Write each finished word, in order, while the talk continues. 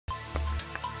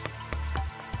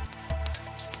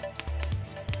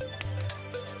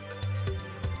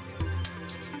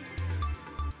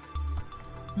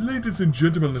Ladies and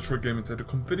gentlemen, let's Retro Gaming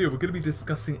Tech.com video. We're going to be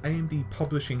discussing AMD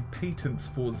publishing patents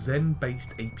for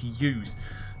Zen-based APUs.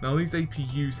 Now, these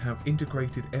APUs have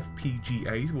integrated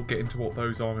FPGAs, we'll get into what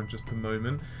those are in just a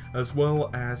moment, as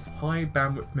well as high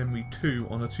bandwidth memory 2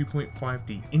 on a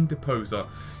 2.5D interposer.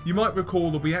 You might recall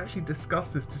that we actually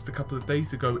discussed this just a couple of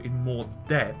days ago in more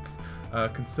depth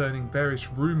concerning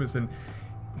various rumours, and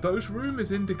those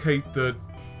rumours indicate that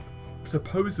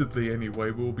supposedly anyway,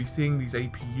 we'll be seeing these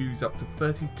APUs up to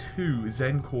 32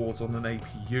 Zen cores on an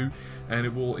APU, and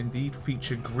it will indeed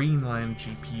feature Greenland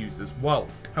GPUs as well.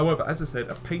 However, as I said,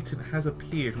 a patent has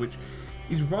appeared which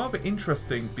is rather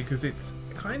interesting because it's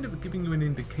kind of giving you an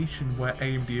indication where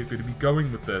AMD are going to be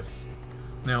going with this.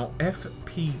 Now,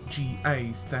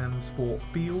 FPGA stands for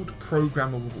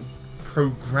Field-programmable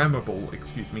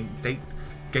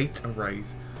gate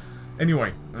arrays.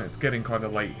 Anyway, it's getting kind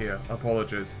of late here,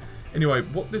 apologies. Anyway,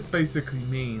 what this basically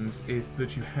means is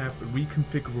that you have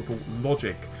reconfigurable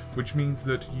logic, which means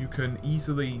that you can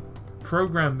easily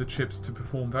program the chips to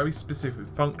perform very specific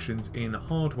functions in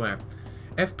hardware.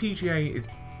 FPGA is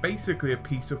basically a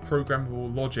piece of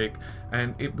programmable logic,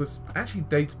 and it was actually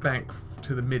dates back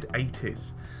to the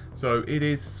mid-80s, so it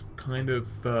is kind of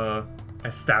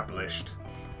established.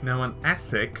 Now, an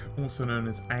ASIC, also known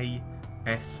as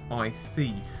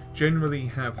ASIC, generally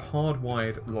have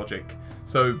hardwired logic,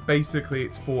 so basically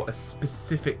it's for a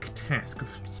specific task, a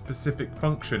specific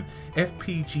function.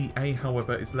 FPGA,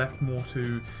 however, is left more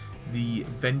to the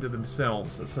vendor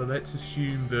themselves, so let's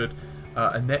assume that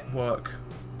a network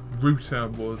router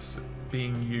was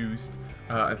being used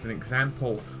as an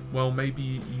example. Well,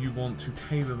 maybe you want to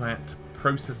tailor that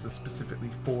processor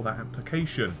specifically for that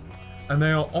application. And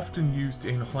they are often used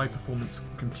in high-performance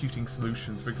computing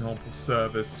solutions, for example,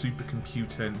 servers,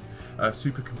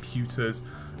 supercomputers,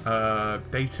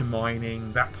 data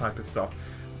mining, that type of stuff.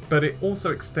 But it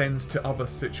also extends to other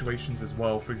situations as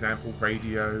well, for example,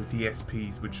 radio,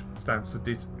 DSPs, which stands for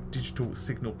digital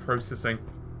signal processing,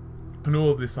 and all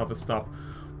of this other stuff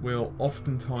will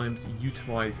oftentimes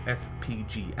utilize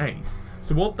FPGAs.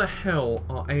 So what the hell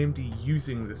are AMD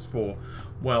using this for?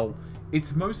 Well,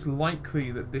 it's most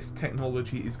likely that this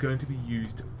technology is going to be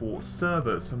used for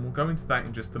servers, and we'll go into that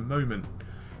in just a moment.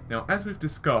 Now, as we've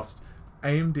discussed,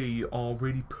 AMD are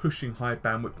really pushing high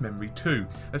bandwidth memory 2.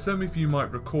 As some of you might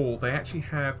recall, they actually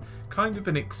have kind of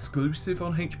an exclusive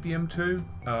on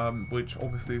HBM2, which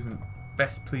obviously isn't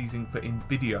best pleasing for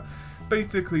Nvidia.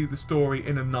 Basically, the story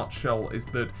in a nutshell is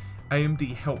that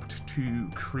AMD helped to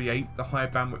create the high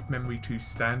bandwidth memory 2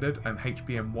 standard and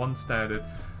HBM1 standard.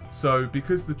 So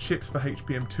because the chips for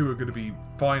HBM2 are going to be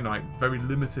finite, very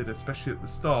limited, especially at the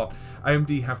start,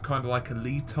 AMD have kind of like a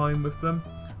lead time with them,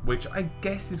 which I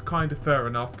guess is kind of fair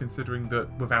enough, considering that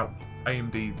without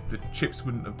AMD the chips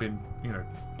wouldn't have been,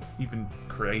 even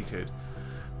created.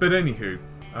 But anywho,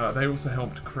 they also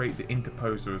helped create the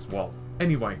interposer as well.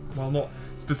 Anyway, well, not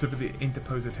specifically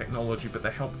interposer technology, but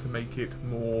they helped to make it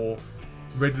more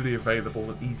readily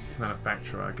available and easy to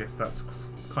manufacture. I guess that's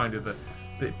kind of the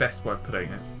best way of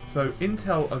putting it. So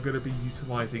Intel are going to be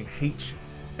utilizing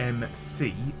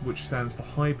HMC, which stands for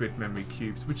Hybrid Memory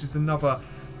Cubes, which is another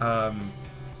high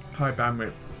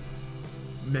bandwidth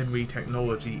memory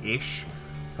technology-ish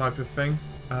type of thing.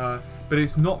 But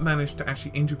it's not managed to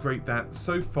actually integrate that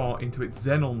so far into its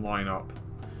Xenon lineup.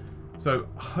 So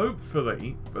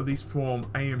hopefully, at least from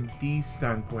AMD's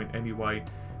standpoint anyway,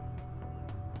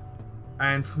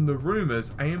 and from the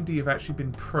rumours, AMD have actually been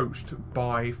approached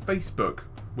by Facebook,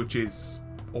 which is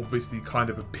obviously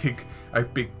kind of a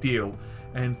big deal.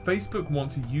 And Facebook want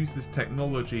to use this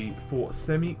technology for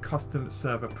semi-custom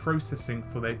server processing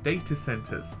for their data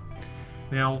centers.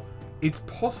 Now, it's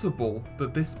possible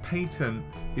that this patent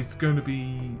is going to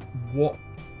be what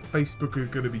Facebook are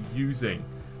going to be using.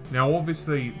 Now,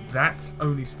 obviously, that's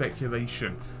only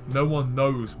speculation. No one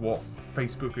knows what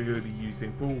Facebook are going to be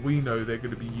using. For all we know, they're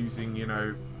going to be using,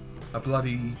 a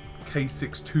bloody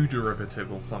K62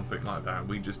 derivative or something like that.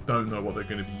 We just don't know what they're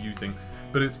going to be using.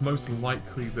 But it's most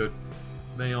likely that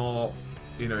they are,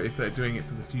 if they're doing it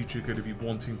for the future, going to be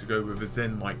wanting to go with a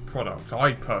Zen-like product.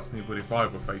 I personally would if I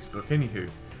were Facebook. Anywho.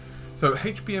 So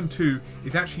HBM2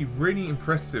 is actually really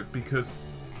impressive because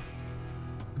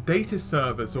data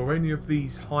servers or any of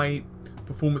these high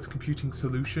performance computing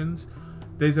solutions,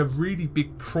 there's a really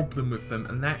big problem with them,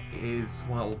 and that is,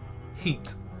 well,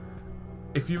 heat.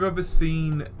 If you've ever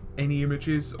seen any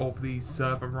images of these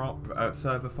server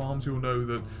farms, you'll know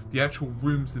that the actual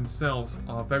rooms themselves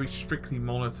are very strictly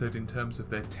monitored in terms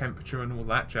of their temperature and all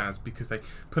that jazz, because they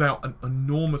put out an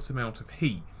enormous amount of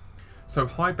heat. So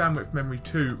high bandwidth memory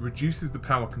 2 reduces the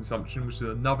power consumption, which is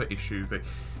another issue.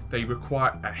 they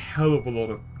require a hell of a lot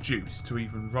of juice to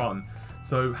even run.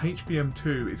 So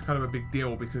HBM2 is kind of a big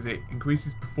deal because it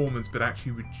increases performance but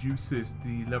actually reduces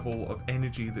the level of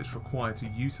energy that's required to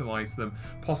utilize them,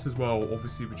 plus as well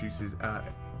obviously reduces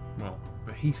well,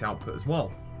 the heat output as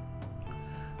well.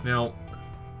 Now,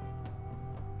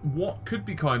 what could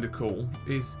be kind of cool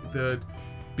is that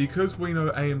because we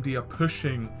know AMD are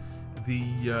pushing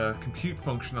the compute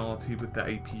functionality with the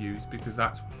APUs, because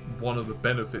that's one of the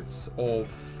benefits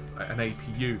of an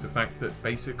APU, the fact that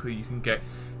basically you can get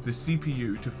the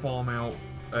CPU to farm out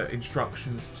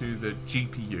instructions to the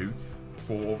GPU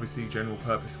for obviously general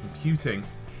purpose computing.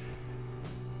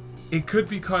 It could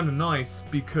be kind of nice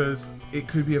because it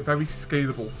could be a very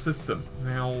scalable system.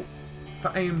 Now, for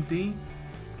AMD,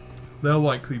 they'll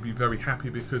likely be very happy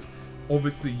because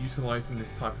obviously utilizing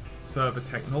this type of server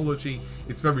technology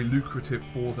is very lucrative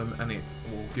for them and it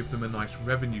will give them a nice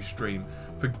revenue stream.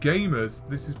 For gamers,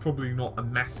 this is probably not a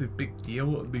massive big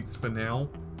deal, at least for now,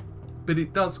 but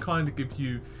it does kind of give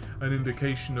you an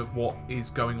indication of what is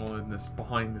going on in this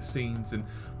behind the scenes and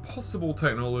possible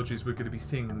technologies we're going to be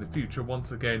seeing in the future.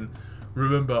 Once again,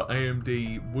 remember,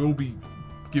 AMD will be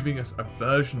giving us a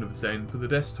version of Zen for the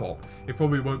desktop. It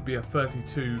probably won't be a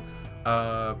 32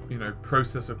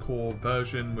 processor core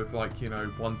version with like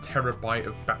 1 terabyte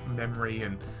of memory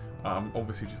and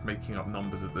obviously just making up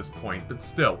numbers at this point, but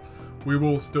still we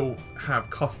will still have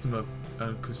customer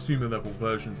and consumer level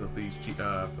versions of these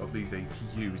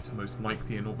APUs most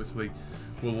likely, and obviously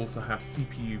we'll also have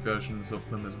CPU versions of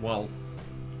them as well,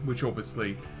 which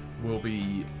obviously will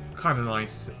be kind of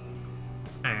nice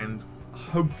and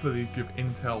hopefully give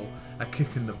Intel a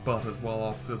kick in the butt as well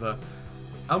after the,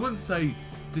 I wouldn't say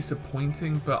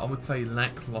disappointing, but I would say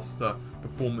lackluster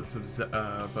performance of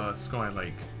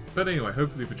Skylake. But anyway,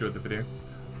 hopefully you've enjoyed the video.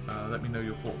 Let me know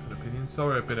your thoughts and opinions.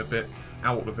 Sorry I've been a bit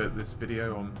out of it this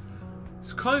video.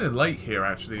 It's kind of late here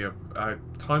actually.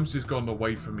 Time's just gone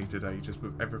away from me today just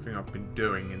with everything I've been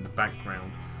doing in the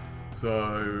background.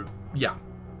 So yeah,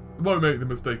 I won't make the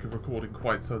mistake of recording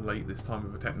quite so late this time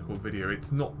of a technical video.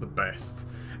 It's not the best.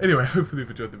 Anyway, hopefully you've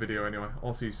enjoyed the video anyway.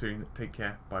 I'll see you soon. Take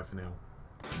care. Bye for now.